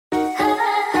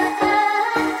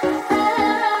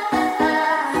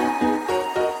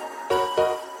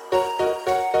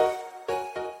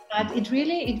it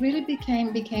really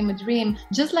became a dream.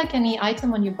 Just like any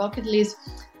item on your bucket list,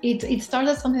 it starts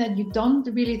as something that you don't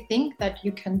really think that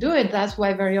you can do it. That's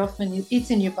why very often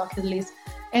it's in your bucket list.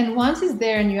 And once it's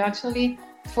there and you actually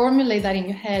formulate that in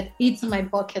your head, it's my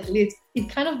bucket list, it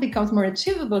kind of becomes more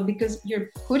achievable because you're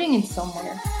putting it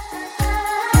somewhere.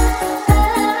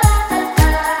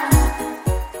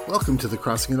 Welcome to the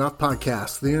Crossing It Off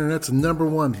podcast, the internet's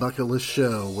 #1 bucket list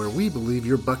show, where we believe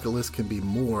your bucket list can be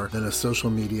more than a social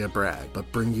media brag,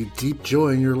 but bring you deep joy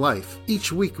in your life.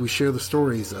 Each week we share the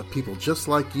stories of people just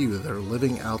like you that are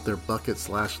living out their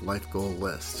bucket/life goal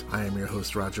list. I am your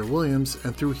host, Roger Williams,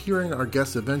 and through hearing our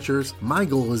guest adventures, my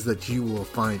goal is that you will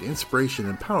find inspiration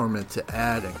and empowerment to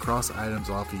add and cross items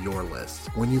off of your list.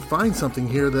 When you find something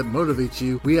here that motivates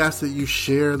you, we ask that you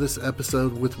share this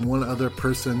episode with one other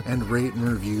person and rate and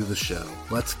review the show.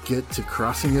 Let's get to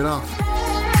crossing it off.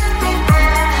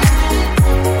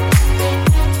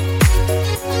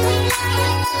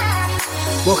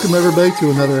 Welcome everybody to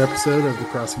another episode of the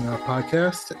Crossing It Off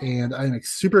podcast, and I'm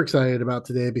super excited about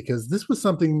today because this was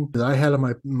something that I had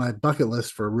on my bucket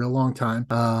list for a real long time,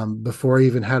 before I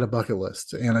even had a bucket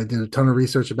list, and I did a ton of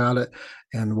research about it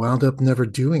and wound up never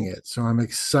doing it. So I'm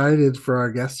excited for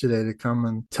our guest today to come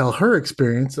and tell her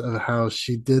experience of how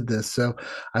she did this. So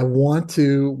I want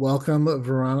to welcome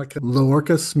Veronica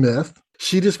Llorca-Smith.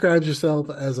 She describes herself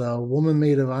as a woman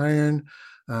made of iron,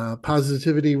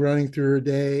 positivity running through her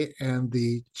day, and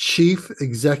the chief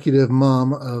executive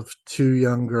mom of 2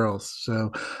 young girls.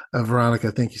 So,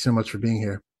 Veronica, thank you so much for being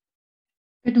here.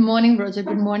 Good morning, Roger.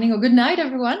 Good morning or good night,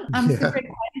 everyone. I'm super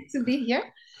excited to be here.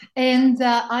 And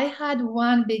I had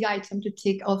one big item to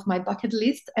tick off my bucket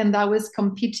list, and that was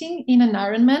competing in an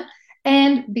Ironman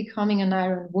and becoming an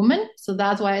Iron Woman. So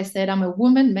that's why I said I'm a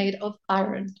woman made of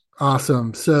iron.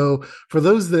 Awesome. So for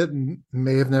those that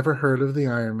may have never heard of the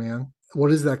Ironman,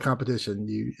 what is that competition?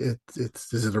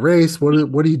 Is it a race? What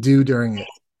do you do during it?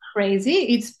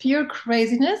 Crazy. It's pure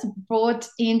craziness brought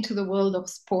into the world of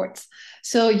sports.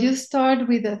 So you start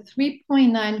with a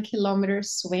 3.9 kilometer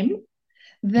swim.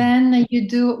 Then you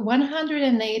do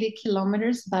 180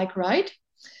 kilometers bike ride.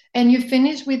 And you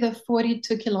finish with a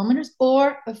 42 kilometers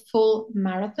or a full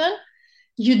marathon.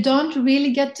 You don't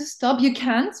really get to stop. You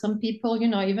can. Some people,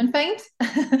 even faint.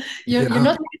 You're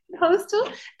not supposed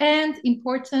to. And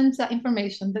important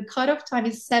information, the cutoff time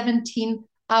is 17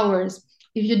 hours.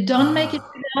 If you don't make it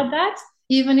without that,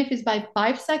 even if it's by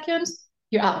 5 seconds,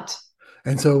 you're out.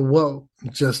 And so, well,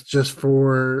 just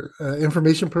for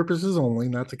information purposes only,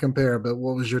 not to compare, but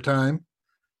what was your time?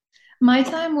 My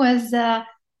time was...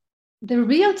 the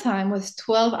real time was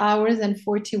 12 hours and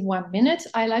 41 minutes.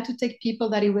 I like to take people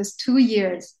that it was 2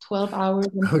 years, 12 hours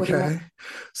and 41 minutes. Okay.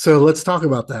 So let's talk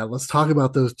about that. Let's talk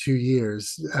about those 2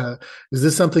 years. Is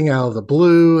this something out of the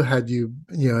blue? Had you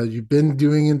been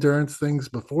doing endurance things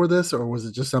before this, or was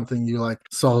it just something you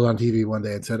saw it on TV one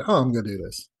day and said, "Oh, I'm going to do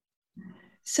this"?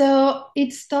 So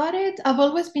it started, I've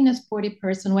always been a sporty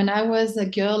person. When I was a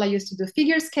girl, I used to do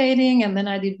figure skating, and then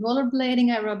I did rollerblading,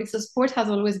 aerobics. So sport has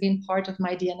always been part of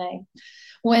my DNA.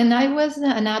 When I was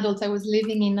an adult, I was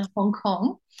living in Hong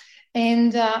Kong,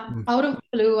 and out of the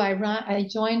blue, I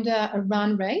joined a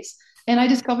run race, and I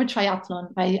discovered triathlon.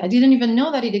 I didn't even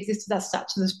know that it existed as such,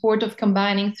 the sport of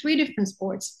combining 3 different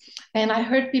sports. And I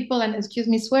heard people, and excuse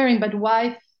me swearing, but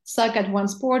why suck at one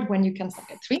sport when you can suck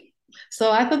at 3?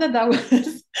 So I thought that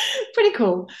was pretty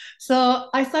cool. So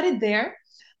I started there.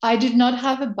 I did not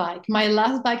have a bike. My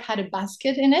last bike had a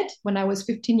basket in it when I was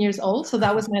 15 years old. So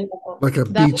that was my level. Like a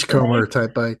beachcomber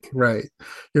type bike, right?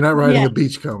 You're not riding a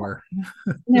beachcomber.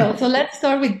 No, so let's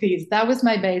start with this. That was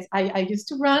my base. I used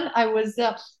to run. I was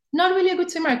not really a good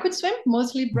swimmer. I could swim,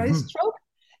 mostly breaststroke.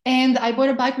 And I bought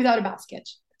a bike without a basket.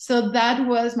 So that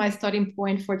was my starting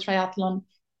point for triathlon.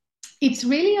 It's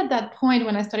really at that point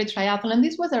when I started triathlon, and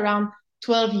this was around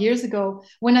 12 years ago,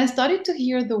 when I started to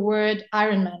hear the word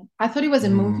Ironman. I thought it was a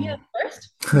movie at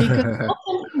first, because it's not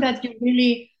something that you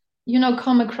really,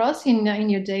 come across in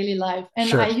your daily life.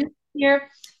 And I used to hear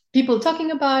people talking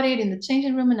about it in the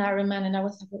changing room, an Ironman, and I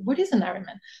was like, what is an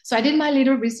Ironman? So I did my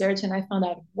little research, and I found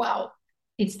out, wow,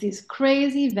 it's this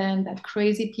crazy event that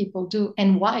crazy people do.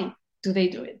 And why do they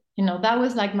do it? That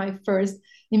was like my first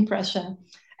impression.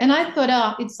 And I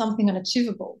thought, it's something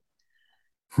unachievable.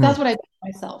 That's what I told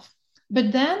myself.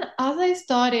 But then as I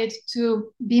started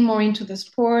to be more into the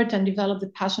sport and develop the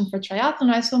passion for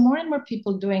triathlon, I saw more and more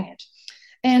people doing it.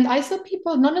 And I saw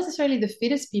people, not necessarily the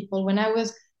fittest people, when I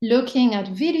was looking at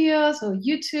videos or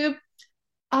YouTube,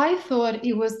 I thought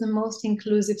it was the most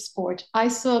inclusive sport. I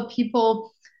saw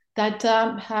people that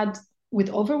had with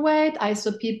overweight. I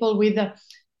saw people with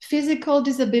physical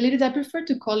disabilities. I prefer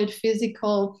to call it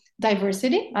physical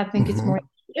diversity. I think it's Mm-hmm. more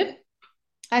inclusive.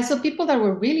 I saw people that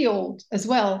were really old as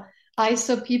well. I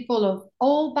saw people of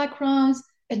all backgrounds,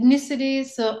 ethnicities.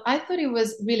 So I thought it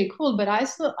was really cool. But I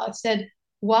said,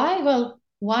 why? Well,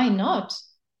 why not?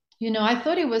 I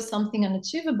thought it was something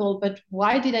unachievable, but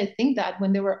why did I think that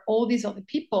when there were all these other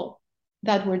people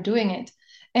that were doing it?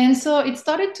 And so it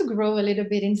started to grow a little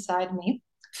bit inside me.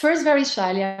 First, very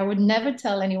shyly, I would never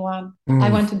tell anyone I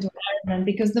Mm. want to do Ironman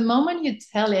because the moment you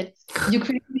tell it, you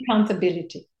create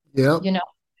accountability, Yep. you know.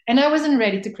 And I wasn't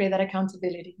ready to create that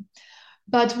accountability.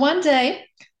 But one day,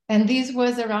 and this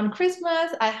was around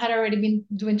Christmas, I had already been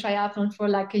doing triathlon for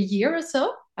like a year or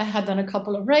so. I had done a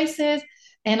couple of races.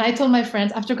 And I told my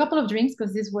friends after a couple of drinks,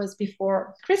 because this was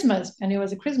before Christmas and it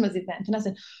was a Christmas event. And I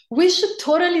said, we should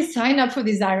totally sign up for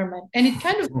this Ironman. And it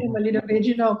kind of came a little bit,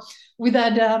 with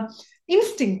that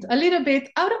instinct, a little bit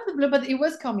out of the blue, but it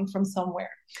was coming from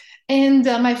somewhere. And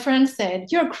my friend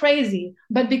said, you're crazy.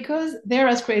 But because they're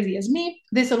as crazy as me,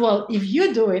 they said, well, if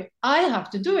you do it, I have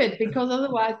to do it because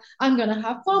otherwise I'm going to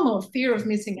have FOMO, fear of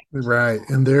missing out. Right.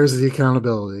 And there's the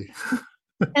accountability.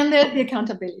 And there's the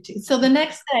accountability. So the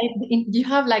next day, you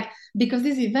have like, because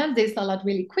this event, they sell out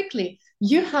really quickly,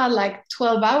 you had like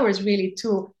 12 hours really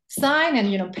to sign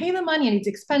and, pay the money and it's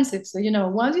expensive. So,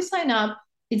 once you sign up,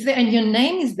 it's there and your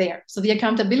name is there. So the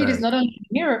accountability is Right. not only in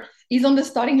the mirror, it's on the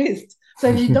starting list. So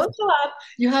if you don't show up,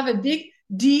 you have a big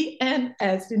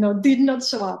DNS, did not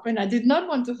show up. And I did not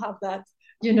want to have that,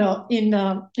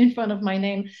 in front of my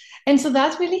name. And so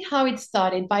that's really how it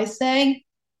started by saying,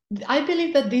 I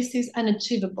believe that this is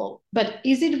unachievable, but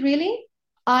is it really?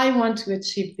 I want to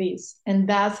achieve this. And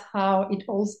that's how it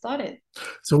all started.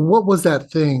 So, what was that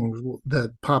thing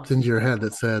that popped into your head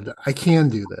that said, I can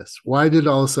do this? Why did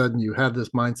all of a sudden you have this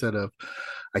mindset of,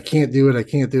 I can't do it, I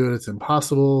can't do it, it's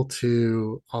impossible,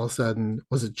 to all of a sudden,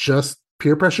 was it just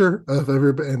peer pressure of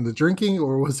everybody and the drinking,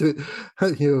 or was it,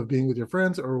 being with your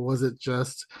friends, or was it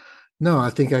just, no, I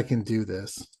think I can do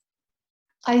this?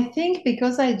 I think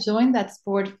because I joined that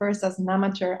sport first as an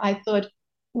amateur, I thought,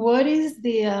 what is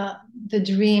the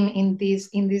dream in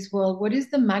this world? What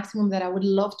is the maximum that I would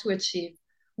love to achieve?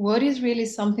 What is really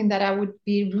something that I would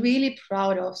be really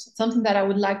proud of? Something that I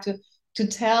would like to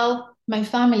tell my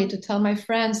family, to tell my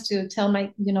friends, to tell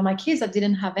my kids that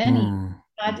didn't have any. Hmm.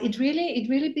 But it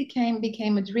really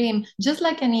became a dream, just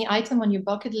like any item on your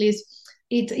bucket list.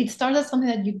 It starts as something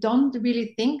that you don't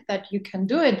really think that you can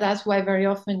do it. That's why very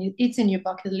often it's in your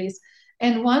bucket list.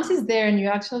 And once it's there and you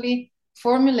actually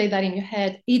formulate that in your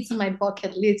head, it's my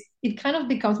bucket list, it kind of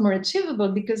becomes more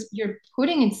achievable because you're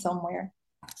putting it somewhere.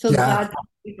 So Yeah. that's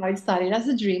how it started as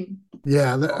a dream.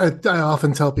 Yeah. I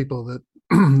often tell people that,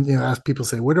 ask people,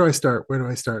 say, where do I start? Where do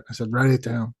I start? I said, write it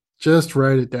down. Just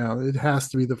write it down. It has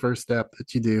to be the first step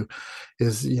that you do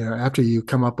is, after you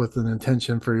come up with an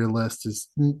intention for your list, is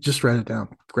just write it down.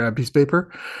 Grab a piece of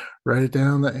paper, write it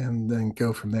down, and then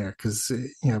go from there. Because,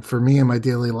 for me in my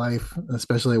daily life,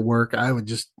 especially at work, I would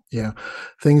just,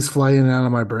 things fly in and out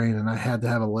of my brain, and I had to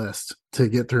have a list to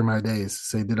get through my days.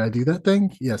 Say, did I do that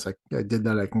thing? Yes, I did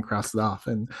that. I can cross it off.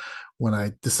 And when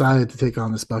I decided to take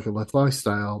on this bucket list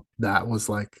lifestyle, that was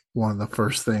like one of the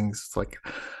first things. It's like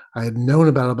I had known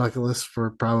about a bucket list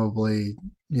for probably,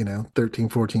 13,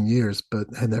 14 years, but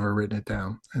had never written it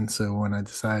down. And so when I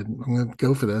decided I'm going to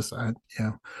go for this,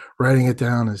 writing it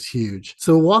down is huge.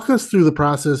 So walk us through the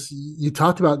process. You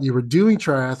talked about you were doing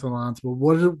triathlons, but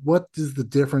what is the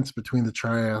difference between the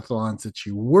triathlons that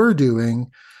you were doing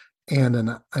and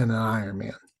an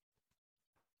Ironman?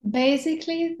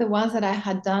 Basically, the ones that I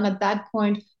had done at that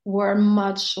point were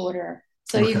much shorter.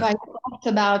 So if Okay. I talked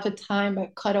about a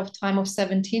cutoff time of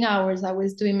 17 hours, I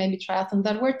was doing maybe triathlon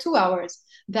that were 2 hours.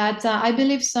 That I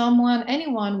believe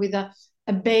anyone with a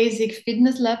basic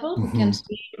fitness level who can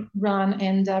Mm-hmm. swim, run,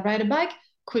 and ride a bike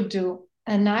could do.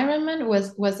 An Ironman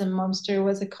was a monster,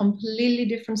 was a completely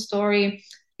different story.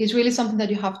 It's really something that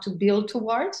you have to build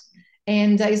towards,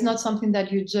 and it's not something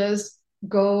that you just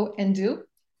go and do.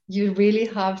 You really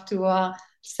have to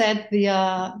set the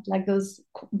like those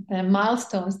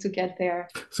milestones to get there.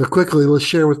 So quickly, let's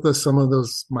share with us some of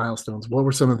those milestones. What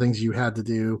were some of the things you had to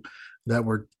do that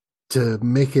were to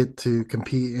make it to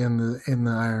compete in the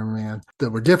Ironman that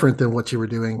were different than what you were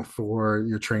doing for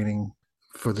your training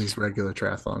for these regular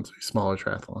triathlons, smaller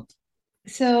triathlons?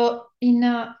 So in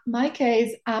my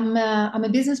case, I'm a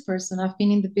business person. I've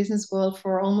been in the business world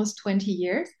for almost 20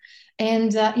 years,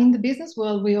 and in the business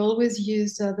world, we always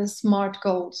use the SMART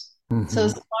goals. So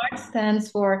Mm-hmm. SMART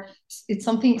stands for it's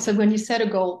something. So when you set a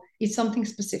goal, it's something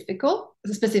specific.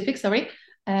 Sorry,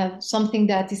 something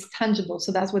that is tangible.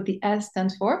 So that's what the S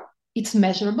stands for. It's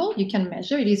measurable. You can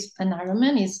measure. It is an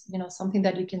Ironman. Is something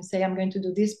that you can say, I'm going to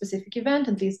do this specific event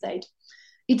at this date.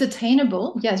 It's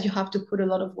attainable. Yes, you have to put a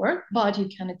lot of work, but you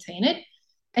can attain it.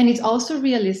 And it's also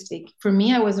realistic. For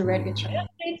me, I was already a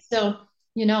triathlete, so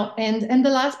and the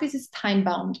last piece is time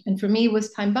bound. And for me, it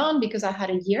was time bound because I had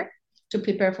a year to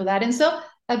prepare for that. And so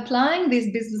applying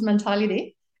this business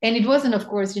mentality, and it wasn't, of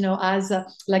course, as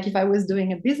like if I was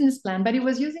doing a business plan, but it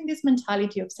was using this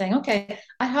mentality of saying, okay,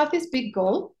 I have this big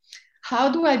goal.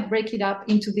 How do I break it up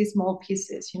into these small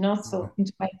pieces, so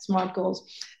into my smart goals?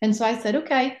 And so I said,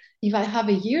 okay, if I have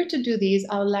a year to do this,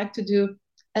 I would like to do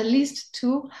at least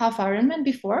 2 half Ironman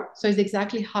before. So it's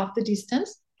exactly half the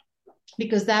distance,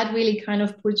 because that really kind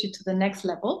of puts you to the next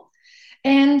level.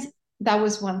 And that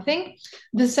was one thing.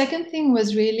 The second thing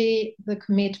was really the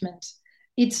commitment.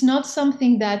 It's not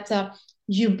something that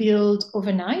you build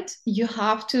overnight. You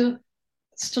have to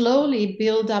slowly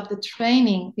build up the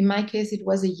training. In my case, it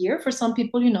was a year. For some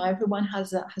people, everyone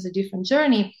has a different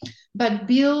journey, but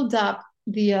build up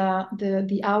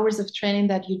the hours of training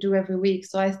that you do every week.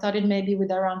 So I started maybe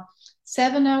with around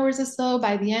 7 hours or so.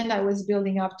 By the end, I was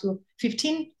building up to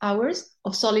 15 hours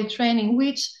of solid training,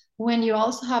 which when you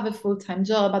also have a full-time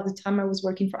job, at the time I was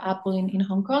working for Apple in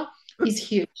Hong Kong, is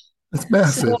huge. It's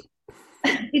massive. So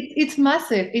it's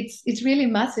massive. It's really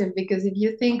massive, because if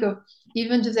you think of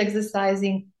even just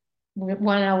exercising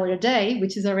 1 hour a day,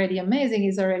 which is already amazing,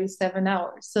 is already 7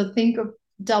 hours. So think of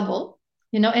double,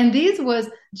 and this was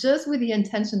just with the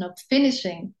intention of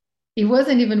finishing. It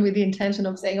wasn't even with the intention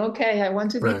of saying, okay, I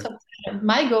want to be top 10.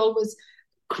 My goal was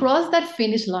cross that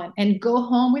finish line and go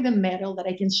home with a medal that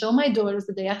I can show my daughters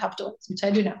the day I have daughters, which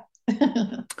I do now.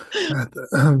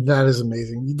 That is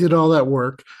amazing. You did all that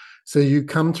work. So you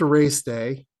come to race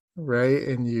day, right?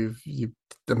 And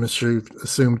I'm sure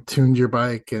you've tuned your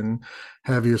bike and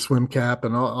have your swim cap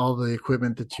and all the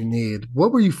equipment that you need.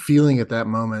 What were you feeling at that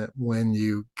moment when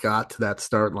you got to that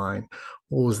start line?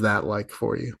 What was that like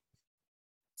for you?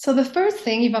 So the first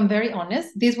thing, if I'm very honest,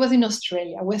 this was in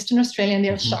Australia, Western Australia, and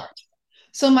they're sharp.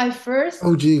 So my first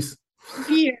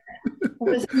fear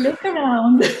was look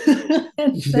around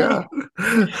and say,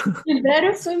 you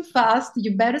better swim fast.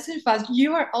 You better swim fast.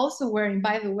 You are also wearing,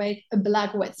 by the way, a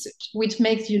black wetsuit, which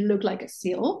makes you look like a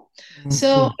seal.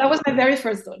 So that was my very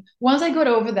first thought. Once I got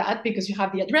over that, because you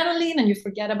have the adrenaline and you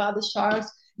forget about the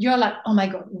sharks, you're like, oh my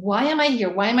God, why am I here?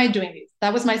 Why am I doing this?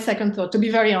 That was my second thought, to be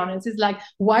very honest. It's like,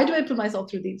 why do I put myself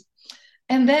through this?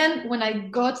 And then when I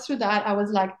got through that, I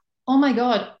was like, oh my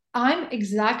God, I'm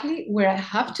exactly where I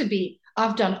have to be.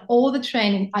 I've done all the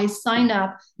training. I signed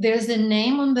up. There's a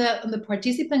name on the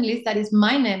participant list that is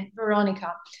my name,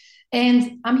 Veronica.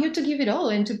 And I'm here to give it all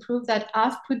and to prove that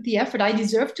I've put the effort. I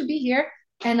deserve to be here,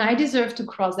 and I deserve to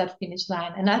cross that finish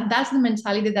line. And that's the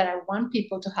mentality that I want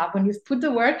people to have. When you've put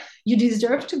the work, you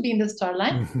deserve to be in the start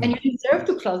line, and you deserve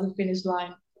to cross the finish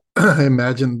line. I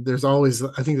imagine I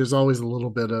think there's always a little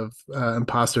bit of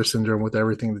imposter syndrome with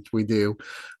everything that we do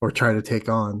or try to take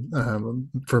on.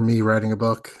 For me, writing a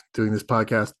book, doing this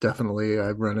podcast, definitely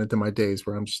I've run into my days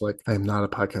where I'm just like, I am not a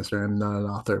podcaster, I'm not an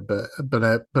author, but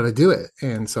I do it.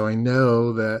 And so I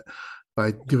know that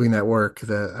by doing that work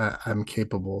that I'm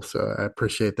capable. So I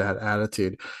appreciate that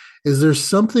attitude. Is there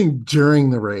something during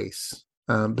the race,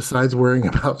 besides worrying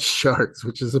about sharks,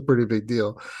 which is a pretty big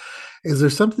deal? Is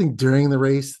there something during the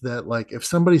race that, like, if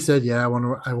somebody said, yeah, I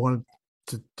want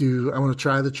to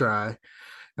try the try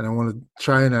and I want to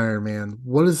try an Ironman,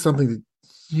 what is something that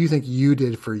you think you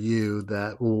did for you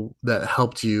that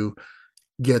helped you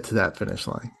get to that finish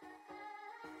line?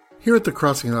 Here at the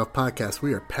Crossing It Off podcast,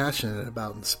 we are passionate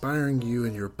about inspiring you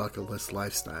in your bucket list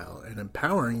lifestyle and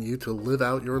empowering you to live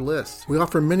out your list. We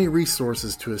offer many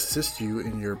resources to assist you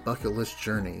in your bucket list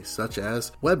journey, such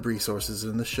as web resources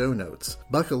in the show notes,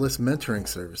 bucket list mentoring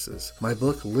services, my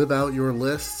book Live Out Your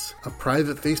Lists, a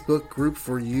private Facebook group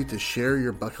for you to share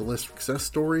your bucket list success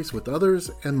stories with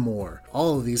others, and more.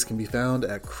 All of these can be found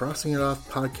at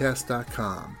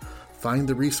crossingitoffpodcast.com. Find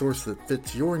the resource that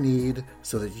fits your need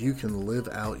so that you can live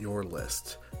out your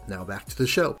list. Now back to the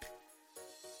show.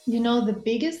 The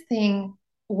biggest thing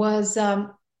was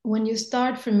when you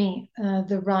start, for me,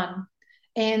 the run.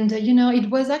 And, it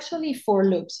was actually 4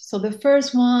 loops. So the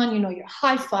first one, you're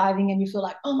high-fiving and you feel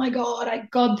like, oh my God, I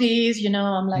got this.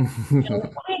 I'm like,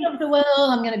 queen of the world.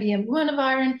 I'm going to be a woman of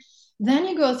iron. Then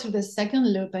you go through the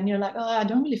second loop and you're like, oh, I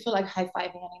don't really feel like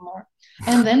high-fiving anymore.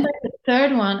 And then by the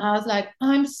third one, I was like,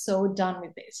 I'm so done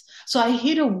with this. So I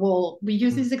hit a wall. We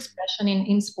use this expression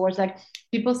in sports, like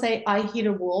people say, I hit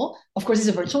a wall. Of course, it's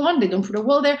a virtual one. They don't put a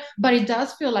wall there, but it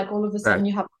does feel like all of a Right. sudden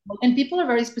you have a wall. And people are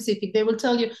very specific. They will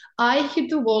tell you, I hit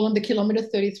the wall on the kilometer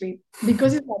 33,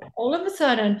 because it's like all of a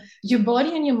sudden your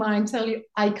body and your mind tell you,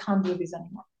 I can't do this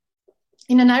anymore.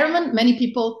 In an Ironman, many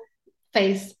people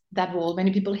face that wall.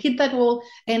 Many people hit that wall.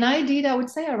 And I did, I would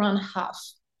say, around half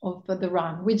of the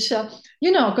run, which,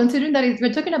 considering that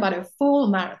we're talking about a full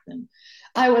marathon,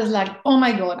 I was like, oh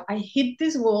my God, I hit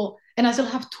this wall and I still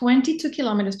have 22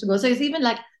 kilometers to go. So it's even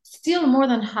like still more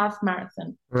than half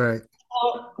marathon. Right.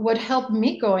 So what helped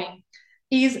me going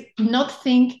is not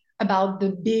think about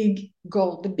the big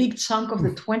goal, the big chunk of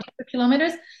the 22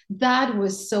 kilometers. That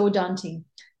was so daunting.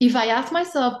 If I ask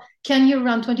myself, can you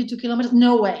run 22 kilometers?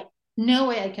 No way. No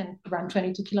way I can run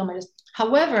 22 kilometers.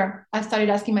 However, I started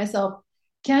asking myself,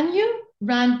 can you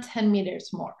run 10 meters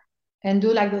more and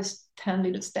do like those 10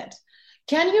 little steps?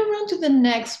 Can you run to the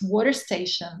next water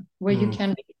station where you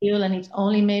can refill and it's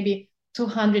only maybe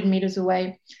 200 meters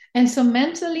away? And so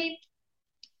mentally,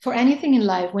 for anything in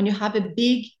life, when you have a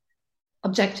big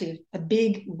objective, a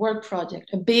big work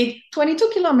project, a big 22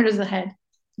 kilometers ahead,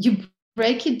 you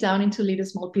break it down into little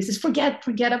small pieces. Forget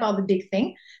about the big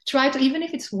thing. Try to, even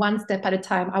if it's one step at a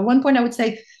time. At one point, I would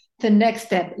say the next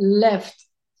step, left,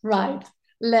 right,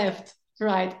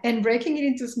 and breaking it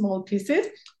into small pieces.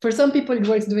 For some people, it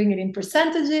works doing it in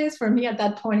percentages. For me, at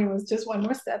that point, it was just one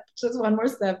more step, just one more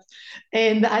step.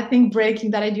 And I think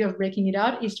that idea of breaking it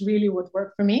out is really what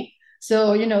worked for me.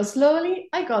 So, slowly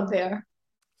I got there.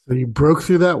 So you broke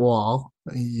through that wall.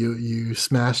 You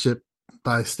smashed it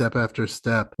by step after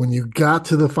step. When you got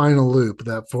to the final loop,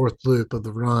 that fourth loop of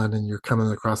the run, and you're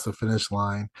coming across the finish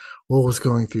line, what was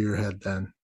going through your head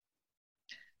then?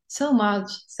 So much,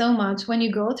 so much. When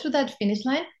you go through that finish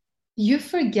line, you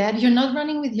forget you're not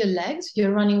running with your legs,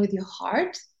 you're running with your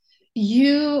heart.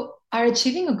 You are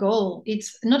achieving a goal.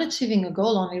 It's not achieving a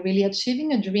goal only, really,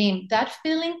 achieving a dream. That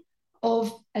feeling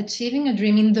of achieving a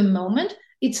dream in the moment,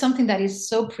 it's something that is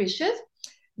so precious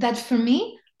that for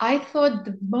me, I thought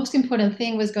the most important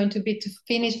thing was going to be to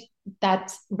finish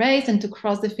that race and to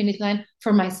cross the finish line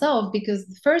for myself, because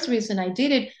the first reason I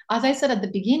did it, as I said at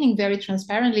the beginning, very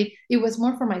transparently, it was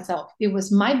more for myself. It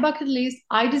was my bucket list.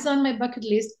 I designed my bucket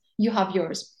list. You have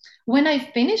yours. When I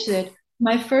finished it,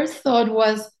 my first thought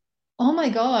was, oh my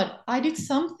God, I did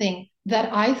something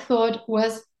that I thought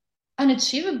was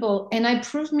unachievable and I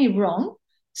proved me wrong.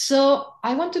 So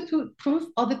I want to prove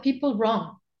other people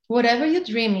wrong. Whatever your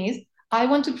dream is, I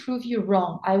want to prove you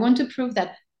wrong. I want to prove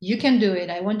that you can do it.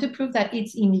 I want to prove that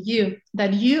it's in you,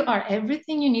 that you are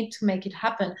everything you need to make it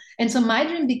happen. And so my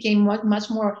dream became much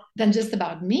more than just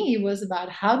about me. It was about,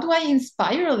 how do I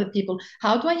inspire other people?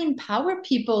 How do I empower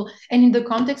people? And in the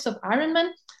context of Ironman,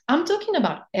 I'm talking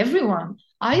about everyone.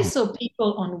 I saw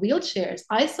people on wheelchairs.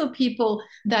 I saw people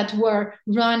that were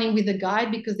running with a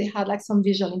guide because they had like some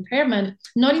visual impairment,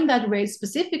 not in that race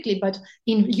specifically, but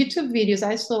in YouTube videos,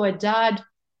 I saw a dad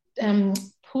um,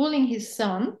 pulling his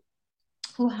son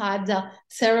who had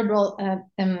Cerebral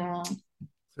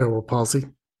palsy.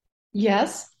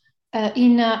 yes,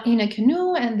 in a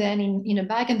canoe and then in a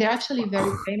bag, and they're actually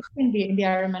very famous in the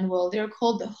Ironman world. They're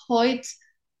called the Hoyt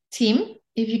team.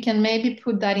 If you can maybe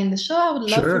put that in the show, I would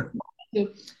love for Sure.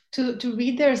 people to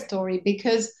read their story,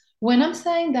 because when I'm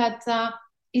saying that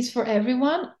it's for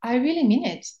everyone, I really mean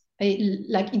it.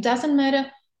 Like it doesn't matter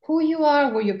who you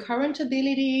are, what your current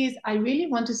ability is. I really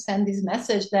want to send this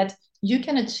message that you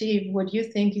can achieve what you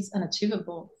think is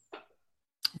unachievable.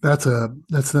 That's an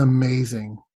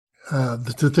amazing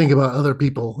to think about other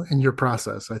people in your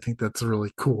process. I think that's a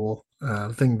really cool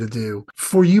thing to do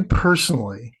for you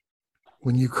personally.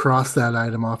 When you crossed that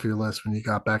item off your list, when you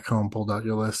got back home, pulled out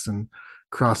your list and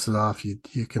crossed it off, you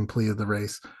completed the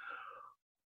race.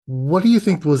 What do you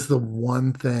think was the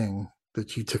one thing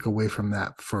that you took away from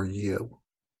that for you?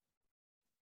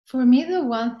 For me, the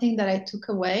one thing that I took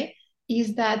away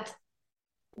is that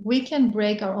we can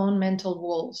break our own mental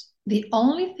walls. The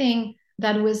only thing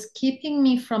that was keeping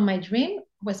me from my dream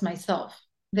was myself.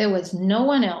 There was no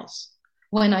one else.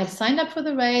 When I signed up for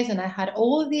the race and I had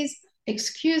all these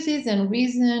excuses and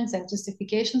reasons and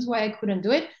justifications why I couldn't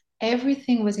do it,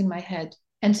 everything was in my head.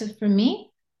 And so for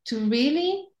me to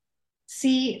really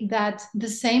see that the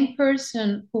same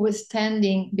person who was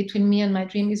standing between me and my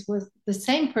dream was the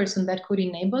same person that could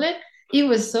enable it, it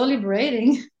was so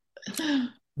liberating.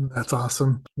 That's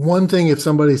awesome. One thing, if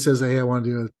somebody says, "Hey, I want to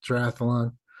do a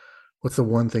triathlon," what's the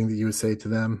one thing that you would say to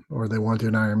them, or they want to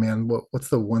do an Ironman? What's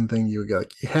the one thing you would go,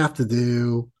 like, you have to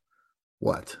do?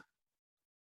 What?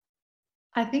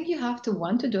 I think you have to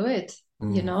want to do it,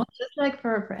 Mm. just like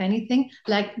for anything.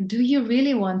 Like, do you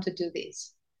really want to do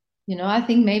this? I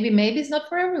think maybe it's not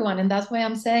for everyone. And that's why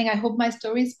I'm saying I hope my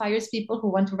story inspires people who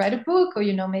want to write a book or,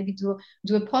 maybe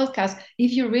do a podcast.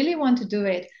 If you really want to do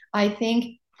it, I think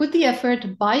put the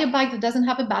effort, buy a bike that doesn't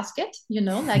have a basket,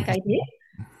 like I did.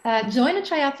 Join a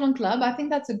triathlon club. I think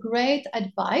that's a great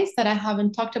advice that I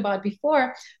haven't talked about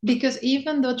before, because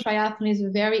even though triathlon is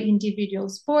a very individual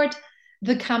sport,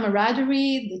 the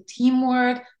camaraderie, the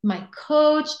teamwork, my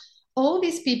coach, all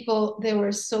these people, they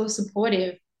were so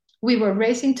supportive. We were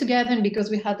racing together, and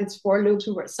because we had these four loops,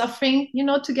 we were suffering,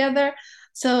 together.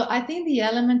 So I think the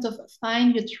element of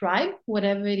find your tribe,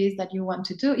 whatever it is that you want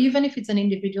to do, even if it's an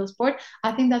individual sport,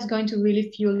 I think that's going to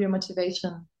really fuel your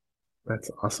motivation.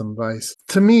 That's awesome advice.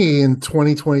 To me, in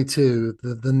 2022,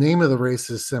 the name of the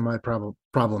race is semi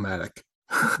problematic.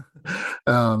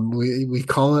 We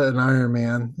call it an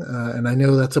Ironman, and I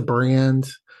know that's a brand,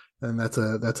 and that's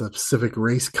a specific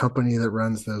race company that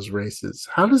runs those races.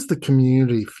 How does the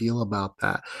community feel about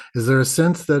that? Is there a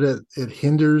sense that it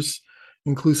hinders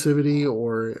inclusivity,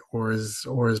 or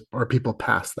are people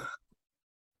past that?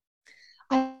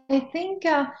 I think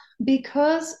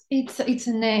because it's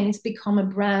a name, it's become a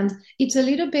brand. It's a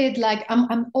little bit like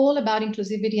I'm all about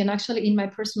inclusivity, and actually in my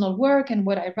personal work and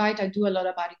what I write, I do a lot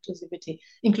about inclusivity,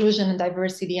 inclusion, and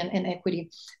diversity and equity.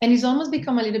 And it's almost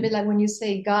become a little bit like when you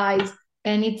say guys,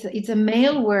 and it's a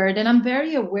male word, and I'm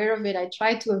very aware of it. I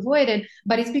try to avoid it,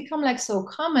 but it's become like so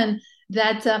common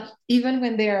that even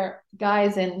when there are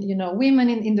guys and women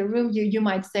in the room, you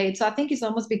might say it. So I think it's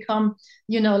almost become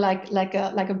like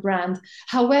a brand.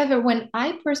 However, when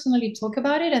I personally talk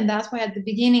about it, and that's why at the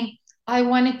beginning I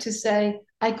wanted to say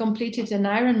I completed an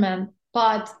Ironman,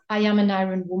 but I am an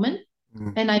Iron woman.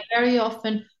 Mm. And I very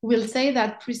often will say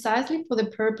that precisely for the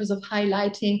purpose of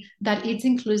highlighting that it's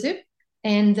inclusive,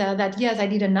 and that, yes, I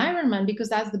did an Ironman because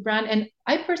that's the brand. And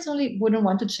I personally wouldn't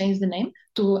want to change the name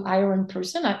to Iron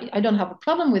Person. I don't have a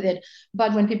problem with it.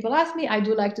 But when people ask me, I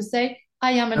do like to say,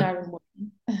 I am an Iron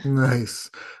woman. Nice.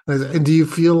 Nice. And do you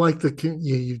feel like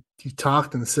you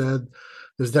talked and said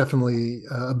there's definitely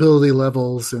ability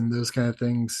levels and those kind of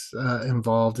things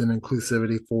involved in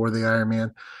inclusivity for the Ironman?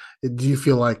 Do you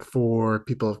feel like for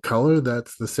people of color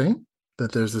that's the same?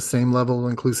 That there's the same level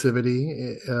of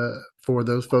inclusivity for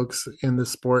those folks in the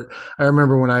sport? I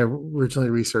remember when I originally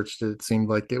researched it, it seemed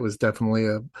like it was definitely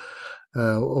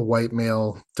a white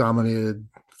male dominated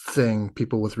thing,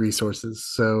 people with resources.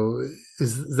 So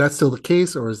is that still the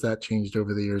case, or has that changed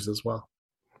over the years as well?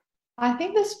 I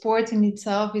think the sport in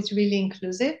itself is really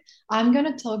inclusive. I'm going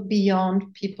to talk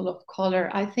beyond people of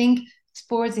color. I think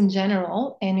sports in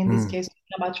general, and in this Mm. case,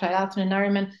 about triathlon and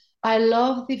Ironman, I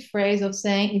love the phrase of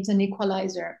saying it's an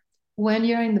equalizer. When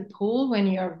you're in the pool, when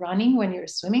you're running, when you're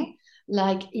swimming,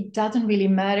 like it doesn't really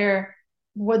matter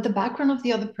what the background of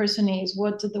the other person is,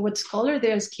 what color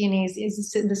their skin is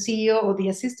the CEO or the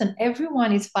assistant.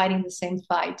 Everyone is fighting the same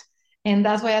fight. And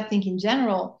that's why I think in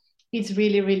general, it's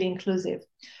really, really inclusive.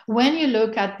 When you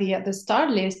look at the star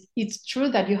list, it's true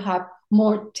that you have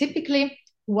more typically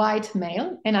white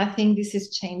male, and I think this is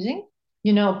changing.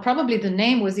 Probably the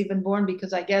name was even born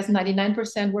because I guess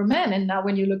 99% were men, and now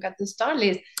when you look at the star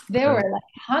list, there Right. were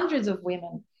like hundreds of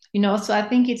women. So I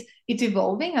think it's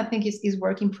evolving. I think it's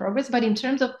work in progress. But in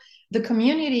terms of the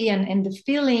community and the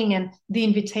feeling and the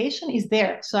invitation is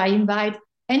there. So I invite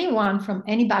anyone from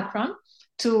any background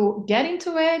to get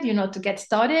into it, to get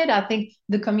started. I think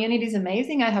the community is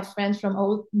amazing. I have friends from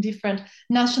all different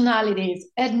nationalities,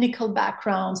 ethnical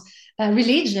backgrounds,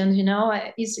 religions.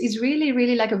 It's really,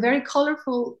 really like a very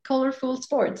colorful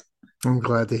sport. I'm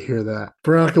glad to hear that.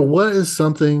 Veronica, what is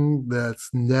something that's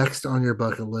next on your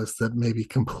bucket list that may be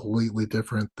completely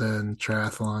different than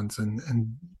triathlons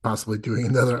and possibly doing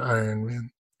another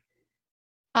Ironman?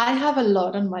 I have a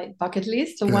lot on my bucket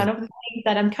list. So one Good. of the things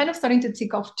that I'm kind of starting to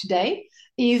tick off today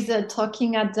is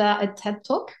talking at a TED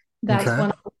Talk. That's Okay. one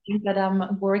of the things that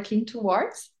I'm working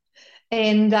towards.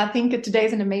 And I think today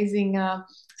is an amazing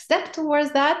step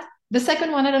towards that. The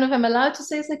second one, I don't know if I'm allowed to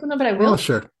say a second one, but I Oh, will.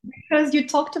 sure. Because you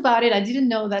talked about it. I didn't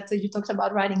know that you talked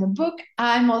about writing a book.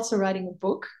 I'm also writing a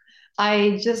book.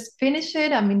 I just finished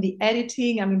it. I'm in the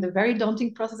editing. I'm in the very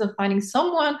daunting process of finding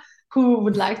someone who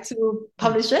would like to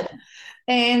publish it.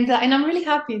 And I'm really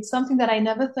happy. It's something that I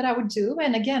never thought I would do.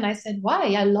 And again, I said,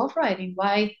 why? I love writing.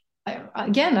 Why?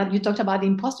 Again, you talked about the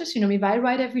imposter syndrome. If I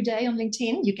write every day on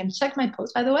LinkedIn, you can check my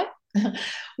post, by the way.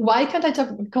 Why can't I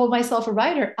call myself a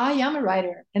writer? I am a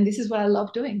writer, and this is what I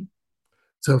love doing.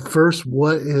 So first,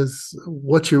 what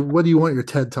do you want your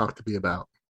TED Talk to be about?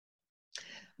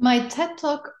 My TED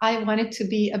Talk, I want it to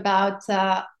be about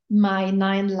my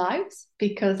 9 lives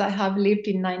because I have lived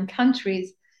in 9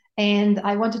 countries. And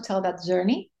I want to tell that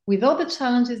journey with all the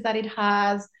challenges that it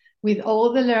has, with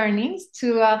all the learnings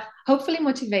to hopefully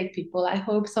motivate people. I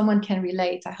hope someone can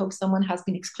relate. I hope someone has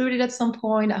been excluded at some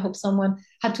point. I hope someone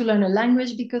had to learn a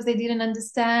language because they didn't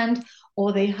understand,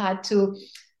 or they had to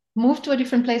move to a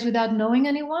different place without knowing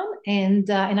anyone. And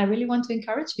I really want to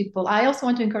encourage people. I also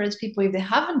want to encourage people, if they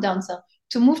haven't done so,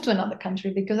 to move to another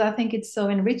country because I think it's so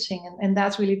enriching, and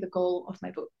that's really the goal of my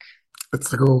book. That's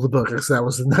the goal of the book. So that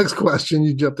was the next question.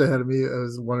 You jumped ahead of me. I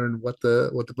was wondering what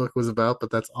the book was about,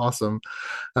 but that's awesome.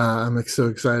 I'm so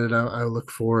excited. I look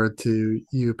forward to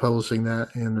you publishing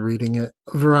that and reading it.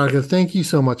 Veronica, thank you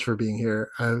so much for being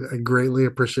here. I greatly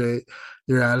appreciate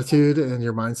your attitude and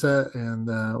your mindset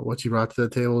and what you brought to the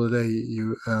table today.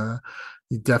 You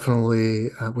definitely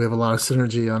we have a lot of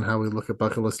synergy on how we look at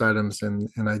bucket list items, and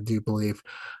I do believe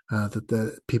that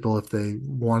the people, if they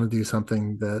want to do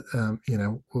something that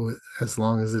as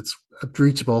long as it's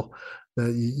reachable,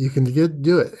 that you can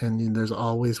do it, and there's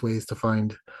always ways to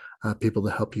find people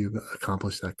to help you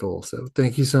accomplish that goal. So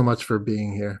thank you so much for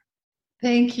being here.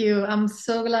 Thank you. I'm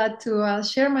so glad to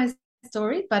share my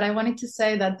story, but I wanted to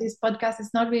say that this podcast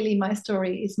is not really my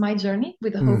story, it's my journey,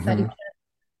 with the hope that it Hmm. can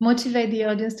motivate the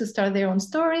audience to start their own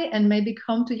story and maybe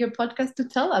come to your podcast to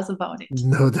tell us about it.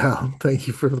 No doubt. Thank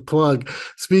you for the plug.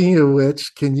 Speaking of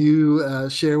which, can you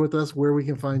share with us where we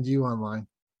can find you online?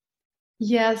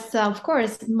 Yes, of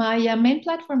course. My main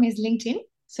platform is LinkedIn.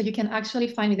 So you can actually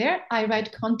find me there. I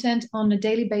write content on a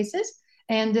daily basis.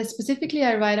 And specifically,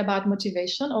 I write about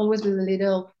motivation, always with a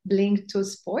little link to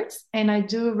sports. And I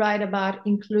do write about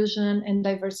inclusion and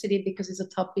diversity because it's a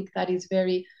topic that is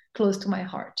very close to my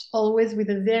heart, always with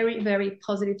a very, very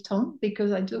positive tone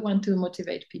because I do want to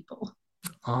motivate people.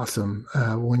 Awesome.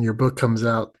 When your book comes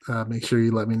out, make sure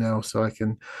you let me know so I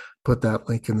can put that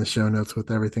link in the show notes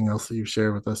with everything else that you've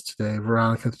shared with us today.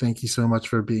 Veronica, thank you so much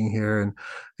for being here,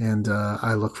 and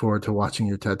I look forward to watching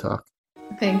your TED Talk.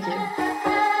 Thank you.